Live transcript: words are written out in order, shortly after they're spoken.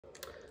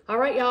All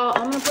right, y'all,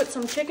 I'm gonna put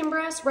some chicken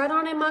breast right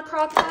on in my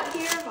crock pot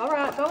here. All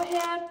right, go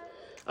ahead.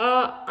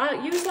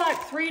 I use like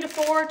 3 to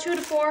 4, 2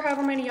 to 4,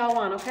 however many y'all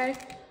want, okay?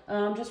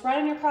 Just right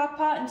in your crock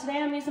pot, and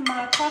today I'm using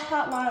my crock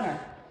pot liner.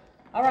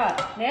 All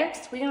right,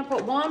 next, we're gonna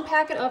put 1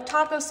 packet of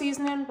taco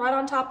seasoning right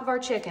on top of our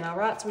chicken, all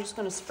right? So we're just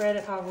gonna spread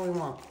it however we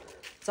want.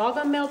 It's all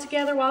gonna melt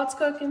together while it's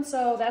cooking,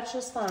 so that's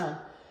just fine.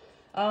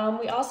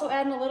 We also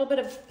add in a little bit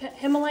of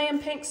Himalayan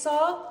pink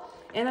salt,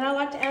 and then I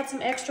like to add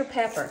some extra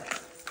pepper.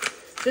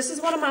 This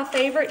is one of my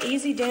favorite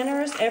easy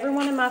dinners.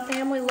 Everyone in my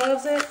family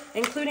loves it,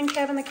 including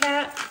Kevin the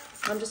cat.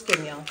 I'm just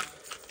kidding, y'all.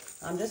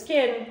 I'm just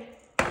kidding.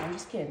 I'm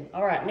just kidding.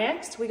 All right,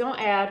 next we're gonna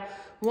add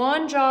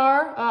 1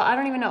 jar, I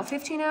don't even know,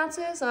 15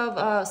 ounces of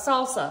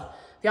salsa.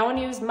 If y'all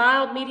wanna use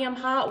mild, medium,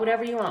 hot,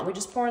 whatever you want. We're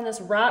just pouring this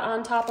right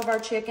on top of our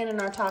chicken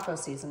and our taco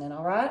seasoning,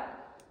 all right?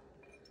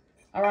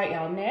 All right,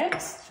 y'all,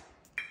 next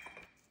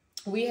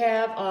we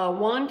have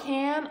 1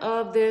 can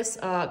of this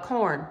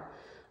corn.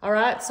 All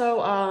right,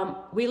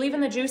 so we leaving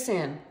the juice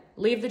in.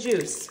 Leave the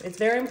juice. It's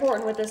very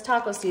important with this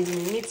taco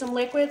seasoning. You need some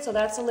liquid, so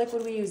that's the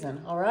liquid we're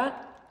using, all right?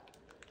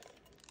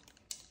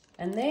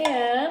 And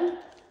then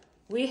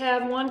we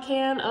have 1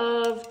 can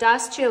of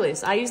diced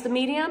chilies. I use the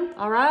medium,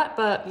 all right,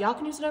 but y'all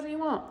can use whatever you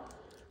want.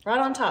 Right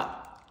on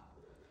top.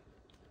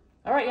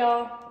 All right,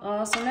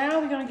 y'all. So now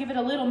we're gonna give it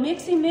a little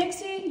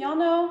mixy, y'all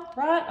know,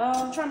 right?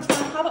 I'm trying to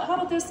find, how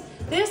about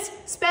this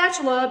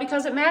spatula,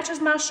 because it matches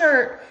my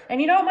shirt. And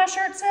you know what my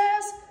shirt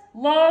says?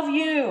 Love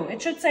you.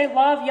 It should say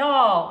love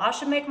y'all. I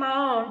should make my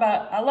own,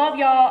 but I love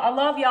y'all, I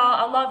love y'all,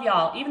 I love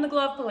y'all. Even the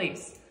glove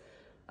police.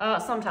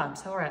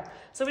 Sometimes, all right.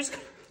 So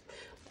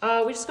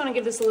we're just gonna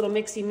give this a little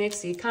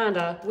mixy,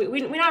 kinda.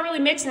 We're not really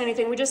mixing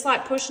anything, we just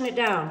like pushing it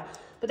down.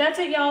 But that's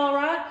it, y'all, all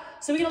right?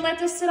 So we're gonna let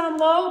this sit on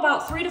low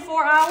about 3 to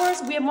 4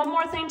 hours. We have one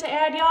more thing to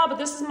add, y'all, but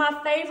this is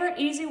my favorite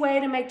easy way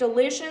to make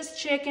delicious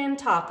chicken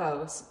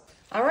tacos.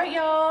 All right,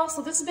 y'all,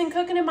 so this has been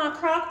cooking in my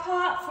crock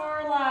pot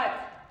for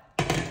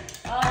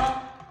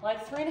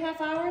like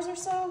 3.5 hours or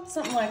so,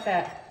 something like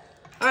that.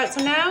 All right,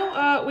 so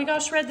now we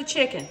gotta shred the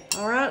chicken.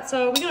 All right,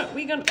 so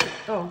we're gonna.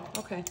 Oh,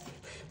 okay.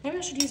 Maybe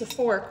I should use a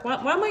fork. Why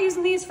am I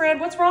using these, Fred?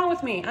 What's wrong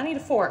with me? I need a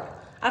fork.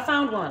 I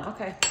found one.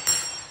 Okay.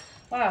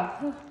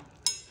 Wow.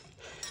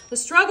 The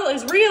struggle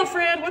is real,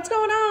 Fred. What's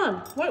going on?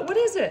 What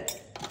is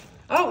it?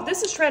 Oh,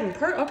 this is shredding.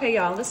 Okay,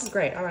 y'all, this is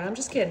great. All right, I'm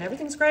just kidding.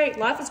 Everything's great.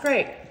 Life is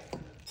great.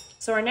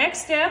 So our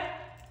next step,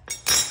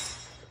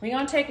 we're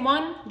gonna take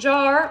 1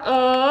 jar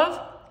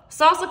of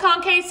salsa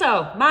con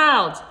queso,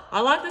 mild.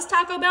 I like this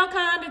Taco Bell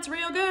kind, it's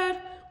real good.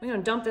 We're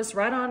gonna dump this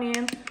right on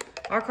in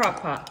our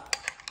crock pot.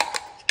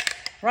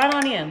 Right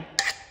on in.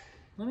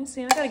 Let me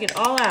see, I gotta get it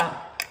all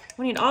out.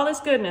 We need all this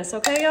goodness,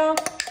 okay, y'all?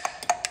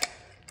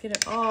 Get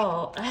it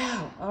all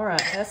out. All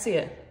right, that's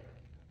it.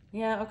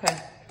 Yeah, okay.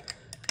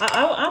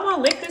 I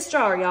wanna lick this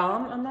jar,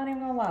 y'all. I'm not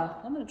even gonna lie.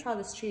 I'm gonna try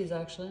this cheese,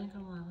 actually. I ain't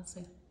gonna lie, let's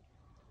see.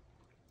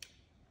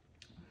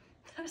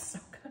 That is so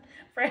good.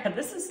 Fred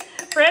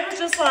was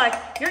just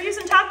like, you're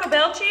using Taco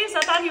Bell cheese?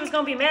 I thought he was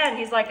gonna be mad.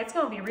 He's like, it's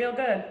gonna be real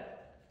good.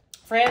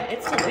 Fred,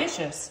 it's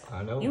delicious.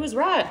 I know. He was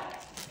right.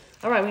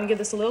 All right, we're gonna give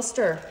this a little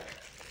stir.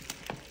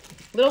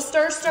 Little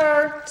stir,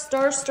 stir,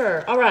 stir,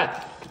 stir. All right.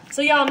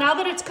 So y'all, now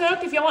that it's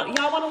cooked, if y'all want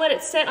to let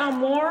it sit on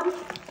warm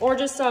or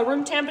just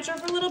room temperature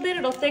for a little bit,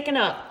 it'll thicken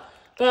up.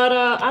 But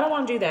I don't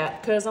want to do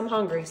that because I'm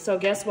hungry. So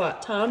guess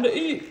what? Time to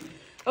eat.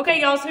 Okay,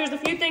 y'all, so here's a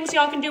few things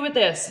y'all can do with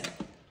this.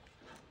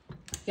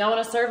 Y'all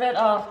want to serve it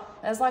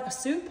as like a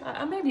soup?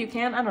 Maybe you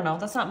can. I don't know.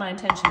 That's not my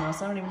intention, though,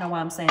 so I don't even know why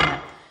I'm saying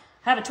that.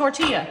 Have a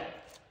tortilla.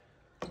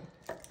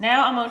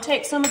 Now I'm going to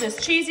take some of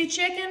this cheesy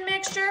chicken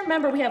mixture.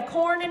 Remember, we have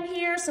corn in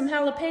here, some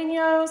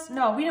jalapenos.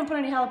 No, we didn't put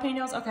any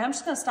jalapenos. Okay, I'm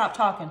just going to stop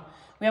talking.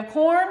 We have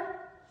corn,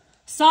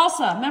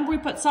 salsa. Remember, we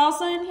put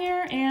salsa in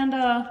here, and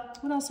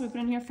what else did we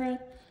put in here, Fred?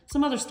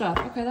 Some other stuff.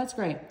 Okay, that's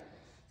great.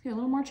 Get a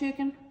little more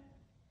chicken.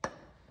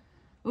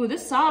 Ooh,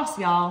 this sauce,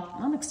 y'all.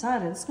 I'm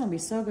excited. It's going to be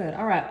so good.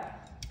 All right.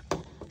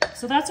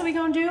 So that's what we're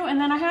going to do. And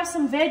then I have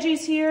some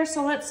veggies here.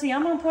 So let's see.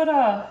 I'm going to put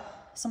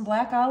some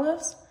black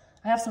olives.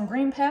 I have some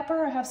green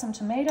pepper. I have some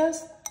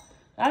tomatoes.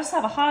 I just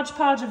have a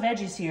hodgepodge of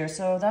veggies here.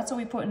 So that's what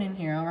we're putting in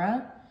here, all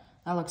right?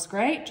 That looks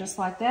great, just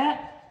like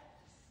that.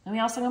 And we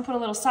also going to put a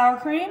little sour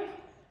cream.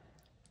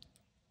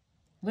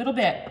 Little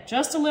bit.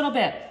 Just a little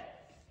bit.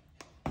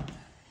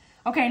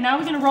 Okay, now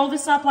we're going to roll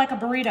this up like a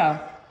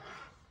burrito.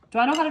 Do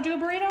I know how to do a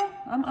burrito?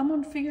 I'm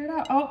going to figure it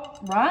out. Oh,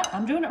 right.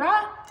 I'm doing it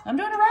right. I'm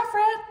doing it right,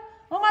 Fred.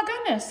 Oh, my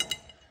goodness.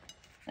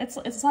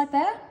 It's like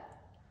that?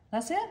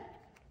 That's it?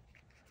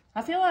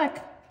 I feel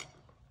like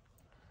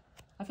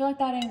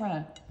that ain't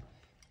right.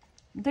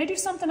 They do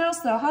something else,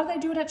 though. How do they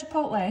do it at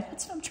Chipotle?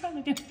 That's what I'm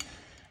trying to do.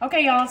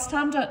 Okay, y'all, it's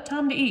time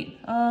to eat.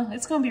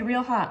 It's going to be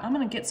real hot. I'm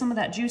going to get some of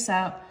that juice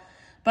out.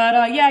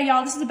 But, yeah,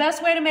 y'all, this is the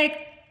best way to make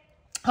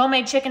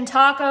homemade chicken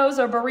tacos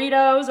or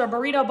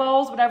burrito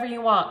bowls, whatever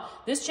you want.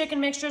 This chicken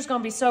mixture is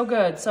going to be so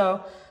good.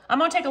 So I'm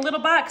going to take a little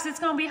bite because it's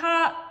going to be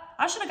hot.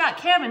 I should have got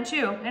Kevin,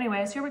 too.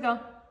 Anyways, here we go.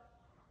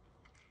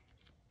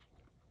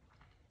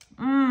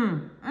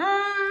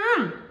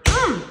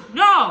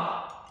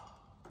 Y'all.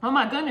 Oh,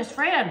 my goodness,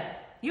 Fred.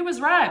 You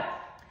was right.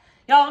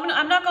 Y'all,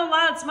 I'm not gonna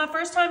lie, it's my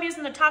first time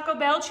using the Taco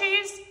Bell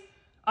cheese.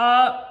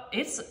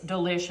 It's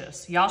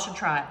delicious. Y'all should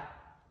try it.